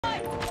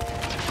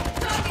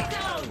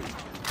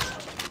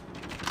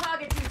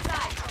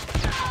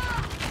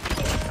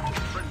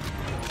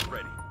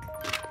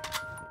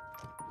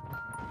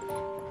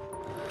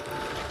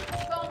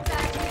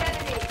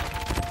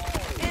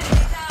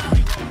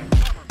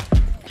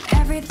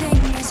everything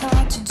is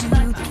hard to do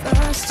the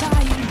first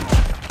time.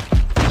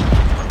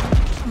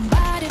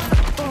 But if I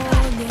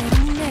fall,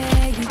 it'll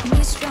make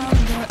me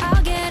stronger.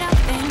 I'll get up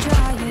and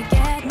try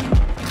again.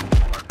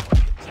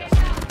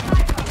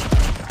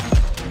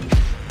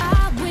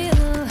 I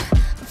will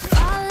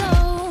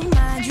follow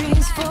my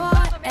dreams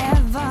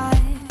forever,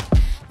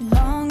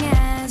 long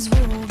as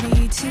we'll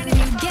be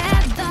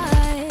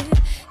together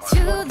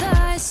through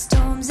the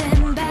storms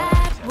and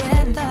bad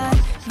weather.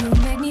 You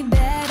make me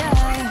better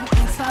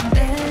if I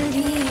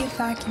believe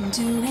I can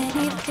do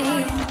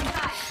anything.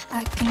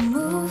 I can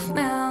move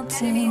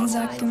mountains,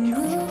 I can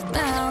move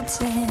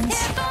mountains.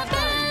 If I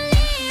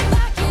believe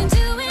I can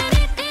do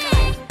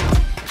anything,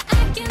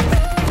 I can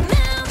move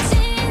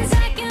mountains,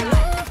 I can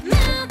move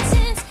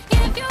mountains.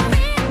 If you're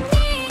in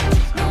me,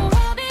 no,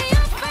 I'll be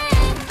your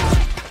friend.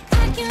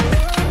 I can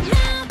move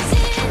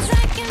mountains,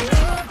 I can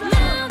move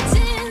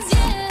mountains,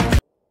 yeah.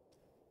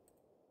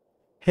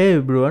 Hey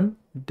everyone,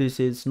 this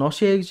is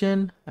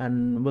Noshi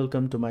and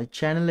welcome to my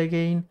channel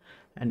again.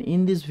 And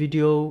in this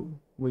video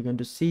we're going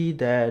to see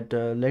that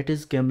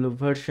latest Gameloop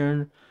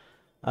version,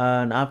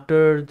 and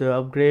after the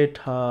upgrade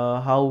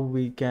how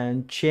we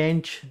can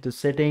change the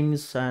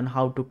settings and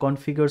how to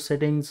configure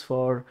settings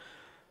for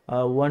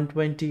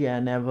 120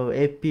 and above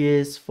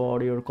FPS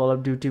for your Call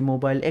of Duty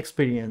mobile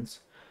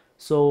experience.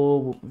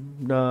 So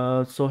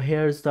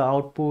here's the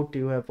output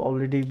you have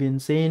already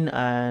been seen,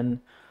 and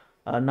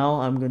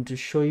now I'm going to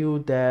show you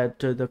that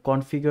the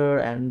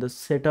configure and the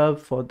setup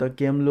for the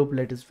Gameloop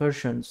latest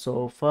version.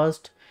 So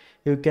first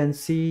you can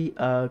see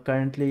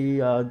currently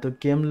the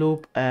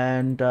Gameloop,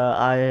 and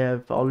I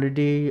have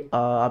already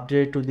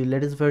updated to the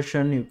latest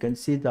version. You can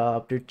see the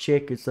update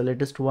check, it's the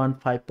latest one,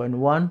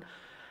 5.1.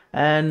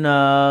 And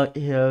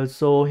here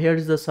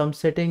is the some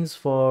settings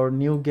for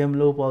new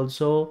Gameloop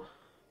also.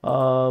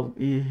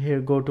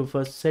 Here go to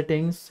first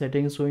settings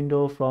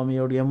window from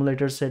your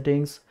emulator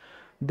settings,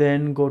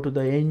 then go to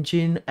the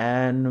engine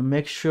and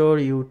make sure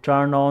you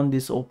turn on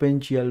this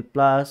OpenGL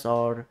Plus,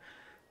 or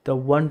the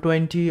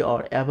 120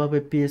 or above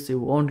FPS you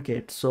won't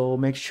get, so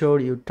make sure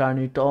you turn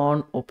it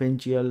on,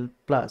 OpenGL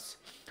Plus,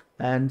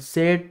 and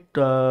set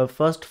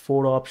first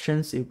 4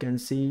 options. You can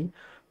see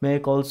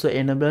make also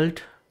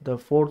enabled the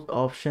 4th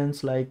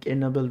options, like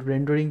enable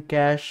rendering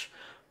cache,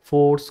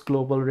 force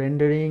global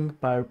rendering,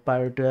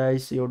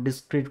 prioritize your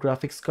discrete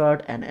graphics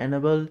card, and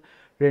enable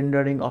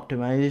rendering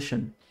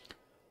optimization.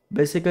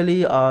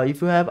 Basically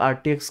if you have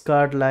RTX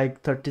card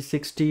like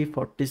 3060,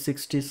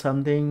 4060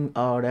 something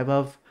or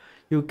above,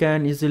 you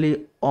can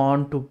easily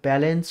on to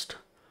balanced,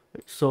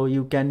 so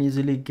you can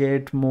easily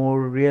get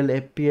more real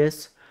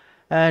FPS.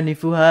 And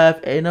if you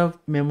have enough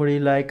memory,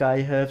 like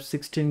I have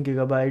 16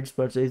 gigabytes,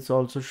 but it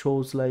also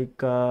shows like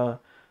 2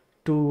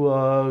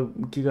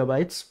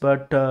 gigabytes,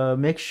 but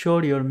make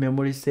sure your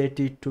memory set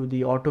it to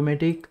the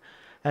automatic,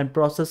 and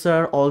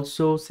processor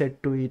also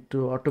set to it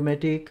to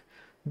automatic.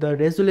 The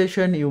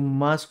resolution you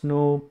must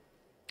know,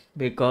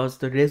 because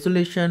the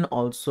resolution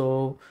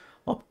also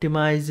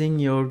optimizing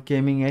your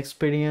gaming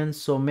experience,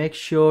 so make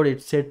sure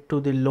it's set to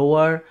the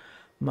lower,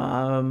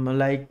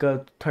 like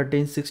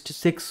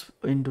 1366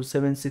 into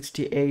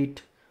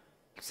 768.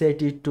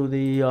 Set it to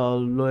the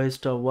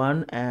lowest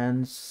one,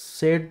 and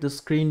set the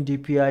screen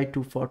DPI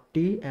to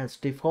 40 as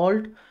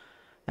default.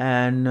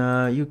 And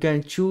you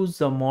can choose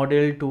the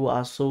model to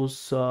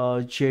Asus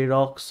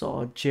JROX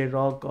or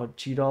JROG or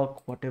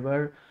GROG,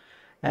 whatever,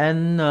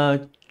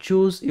 and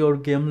choose your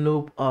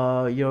Gameloop,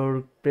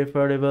 your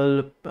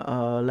preferable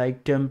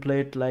like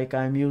template. Like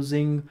I'm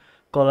using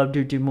Call of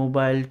Duty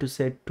Mobile to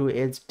set to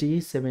HD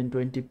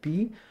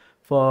 720p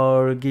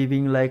for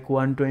giving like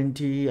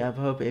 120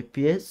 above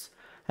FPS,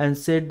 and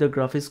set the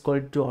graphics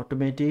quality to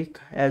automatic.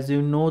 As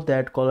you know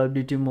that Call of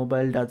Duty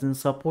Mobile doesn't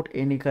support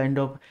any kind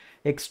of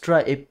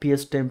extra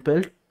FPS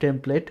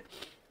template,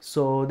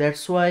 so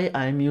that's why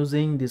I'm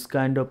using this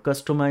kind of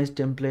customized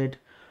template.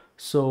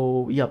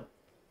 So yep,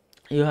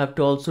 you have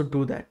to also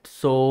do that.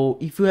 So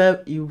if you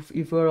have,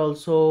 if you're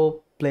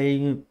also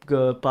playing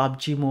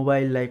PUBG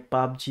Mobile, like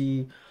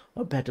PUBG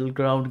or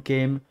Battleground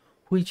game,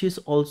 which is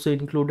also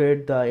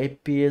included the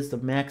FPS, the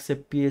max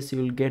FPS you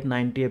will get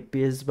 90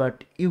 FPS,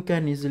 but you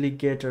can easily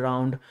get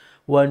around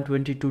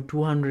 120 to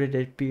 200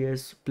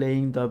 FPS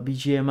playing the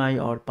BGMI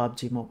or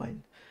PUBG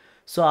Mobile.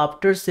 So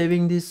after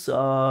saving this,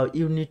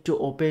 you need to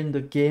open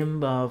the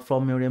game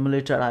from your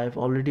emulator. I have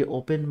already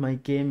opened my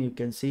game, you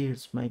can see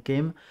it's my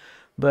game.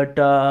 But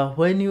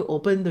when you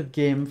open the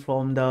game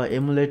from the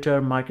emulator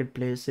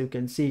marketplace, you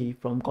can see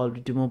from Call of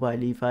Duty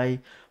Mobile, if I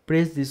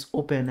press this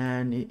open,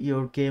 and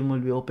your game will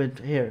be opened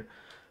here.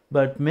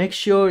 But make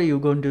sure you're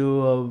going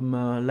to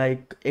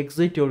like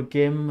exit your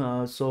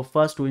game. So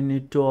first we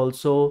need to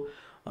also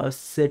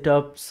set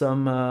up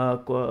some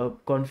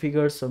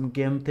configure some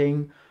game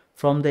thing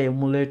from the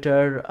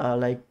emulator,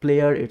 like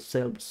player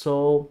itself.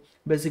 So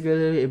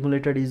basically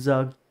emulator is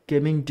a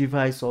gaming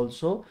device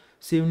also,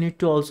 so you need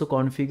to also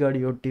configure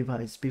your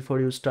device before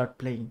you start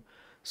playing.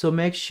 So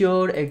make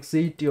sure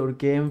exit your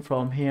game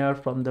from here,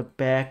 from the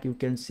back. You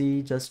can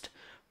see, just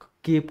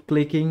keep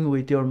clicking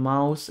with your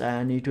mouse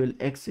and it will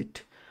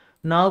exit.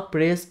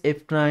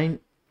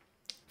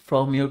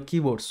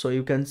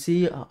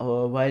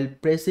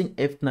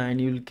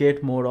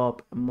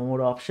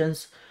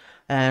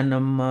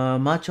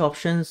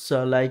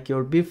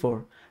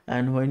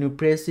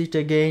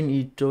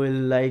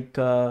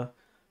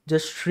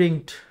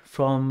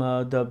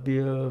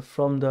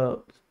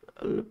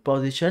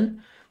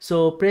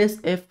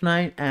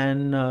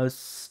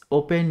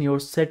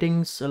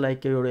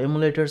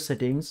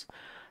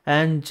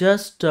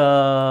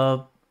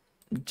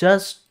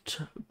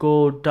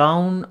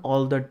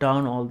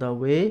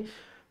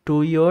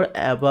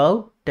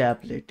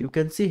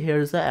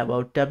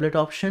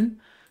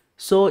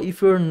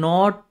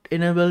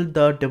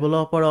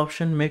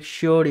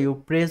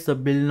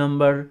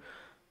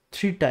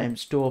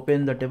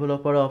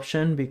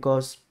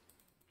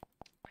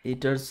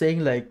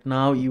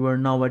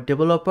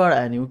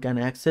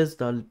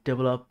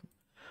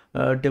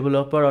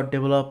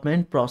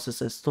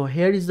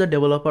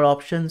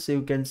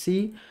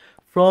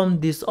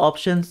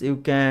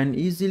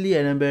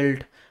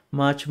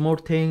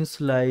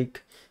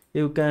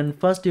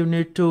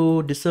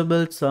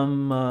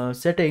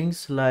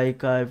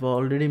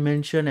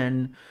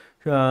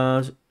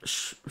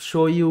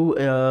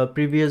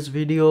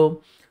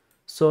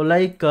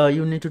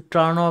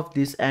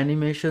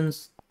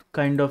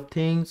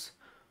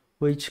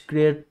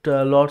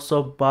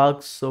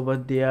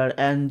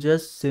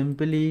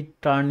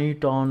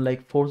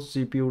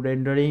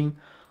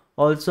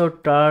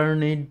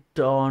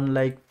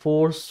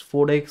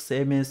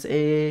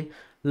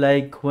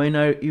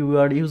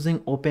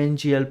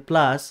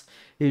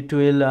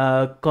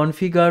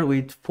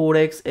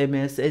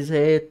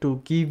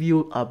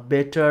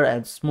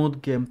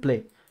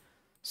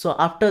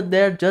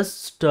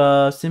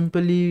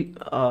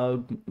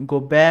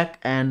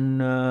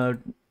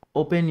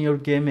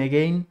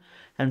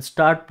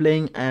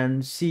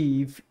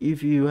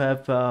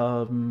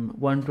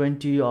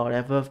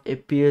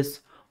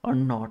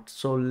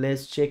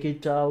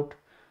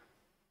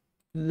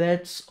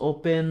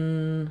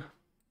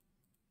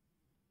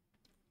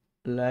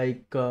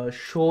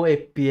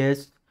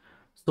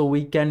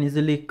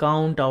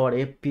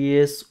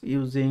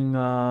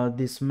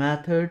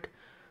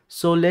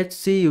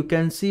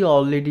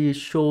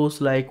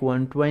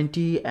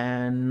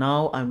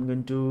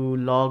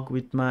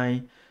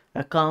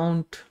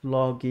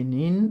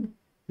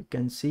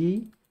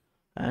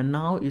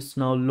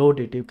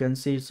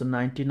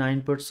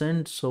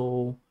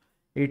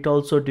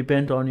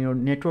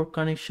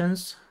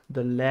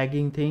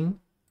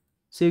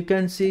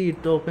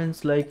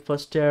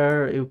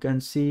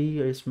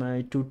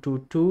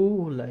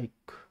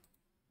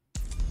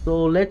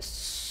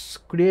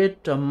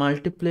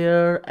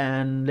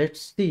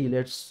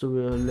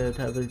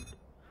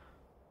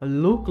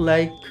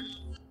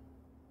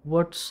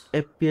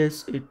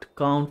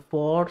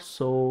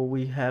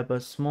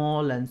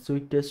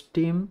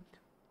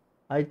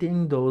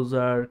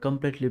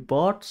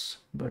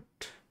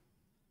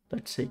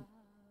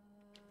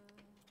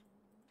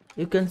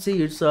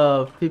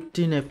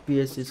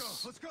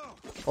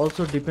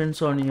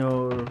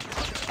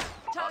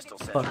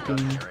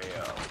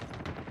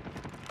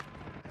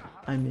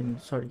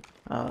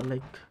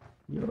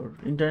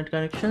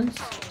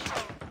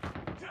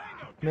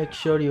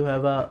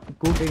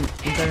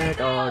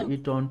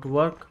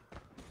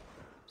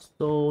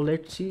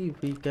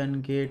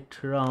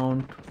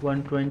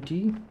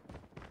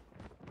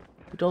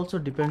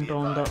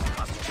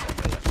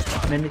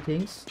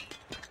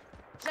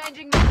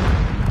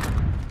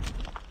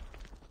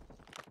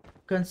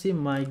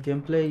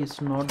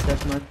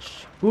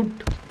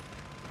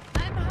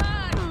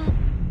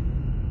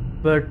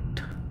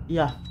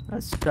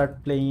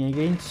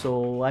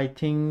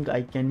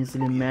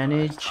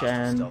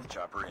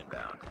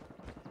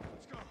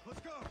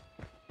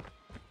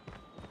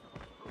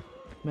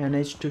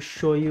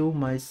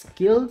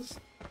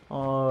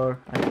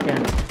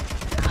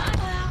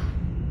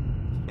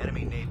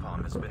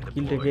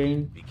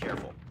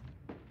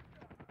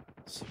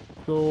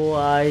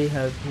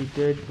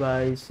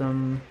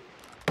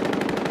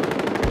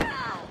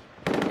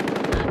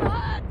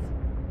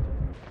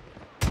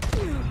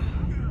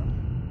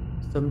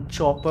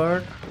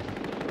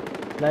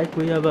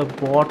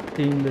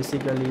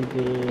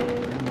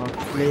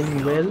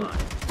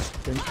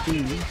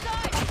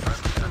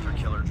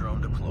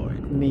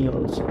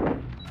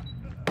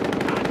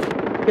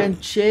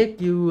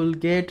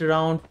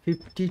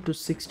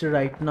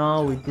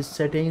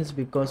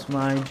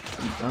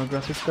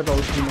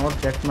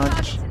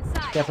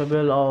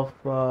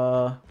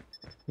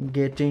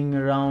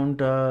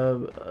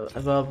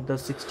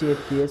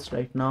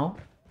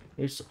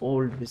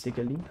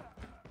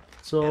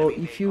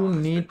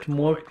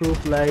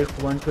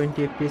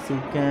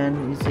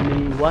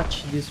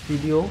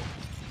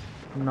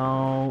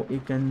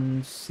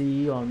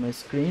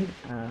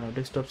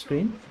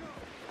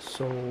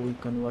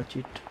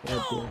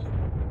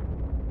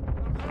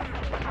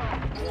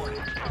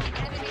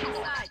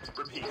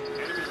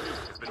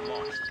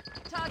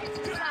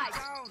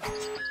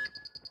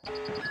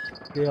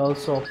 They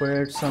also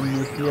operate some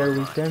nuclear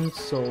weapons,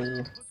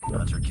 so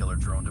Hunter killer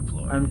drone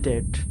deployed. I'm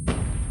dead.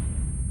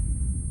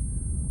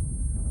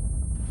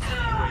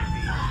 UAV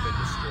has been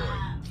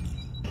destroyed.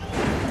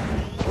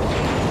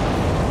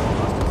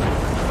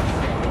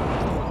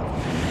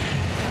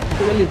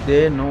 Actually,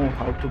 they know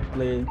how to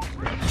play.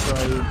 That's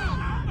why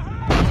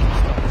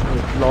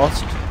I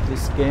lost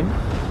this game.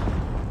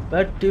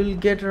 But you'll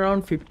get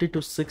around 50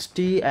 to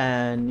 60,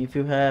 and if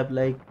you have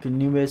like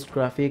newest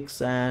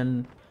graphics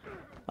and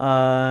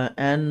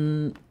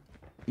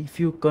if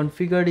you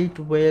configure it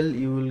well,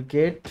 you will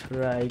get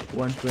like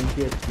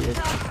 120 FPS.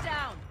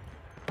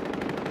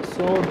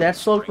 So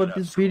that's all for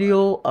this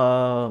video.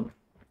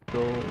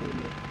 So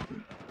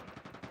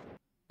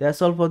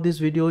that's all for this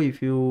video.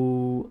 If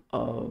you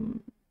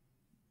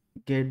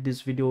get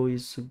this video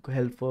is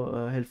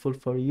helpful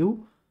for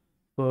you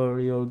for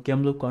your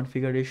Gameloop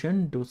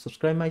configuration, do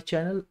subscribe my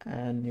channel,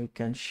 and you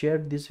can share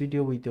this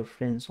video with your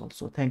friends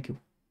also. Thank you.